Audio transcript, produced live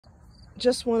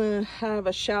just want to have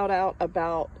a shout out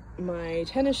about my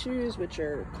tennis shoes, which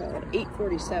are called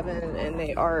 847, and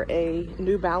they are a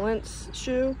New Balance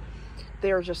shoe.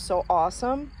 They are just so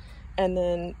awesome. And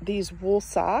then these wool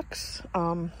socks,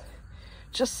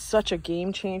 just such a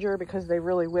game changer because they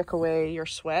really wick away your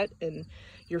sweat and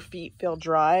your feet feel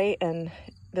dry, and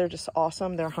they're just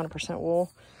awesome. They're 100%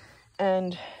 wool.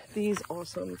 And these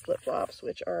awesome flip-flops,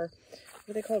 which are, what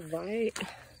are they called?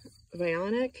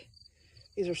 Vionic.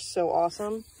 These are so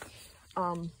awesome.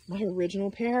 My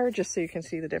original pair, just so you can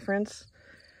see the difference,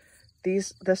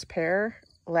 this pair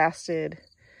lasted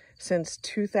since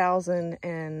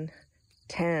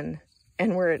 2010,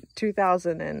 and we're at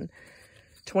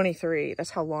 2023.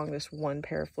 That's how long this one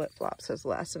pair of flip-flops has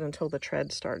lasted, until the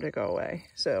treads started to go away.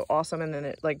 So awesome. And then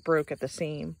it like broke at the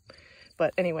seam.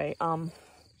 But anyway,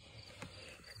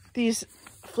 these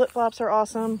flip-flops are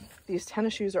awesome. These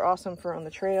tennis shoes are awesome for on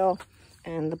the trail,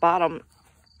 and the bottom,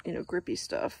 you know, grippy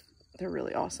stuff, they're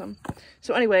really awesome.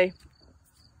 So anyway,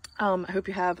 I hope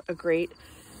you have a great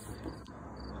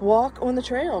walk on the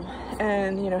trail,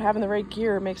 and you know, having the right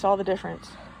gear makes all the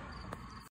difference.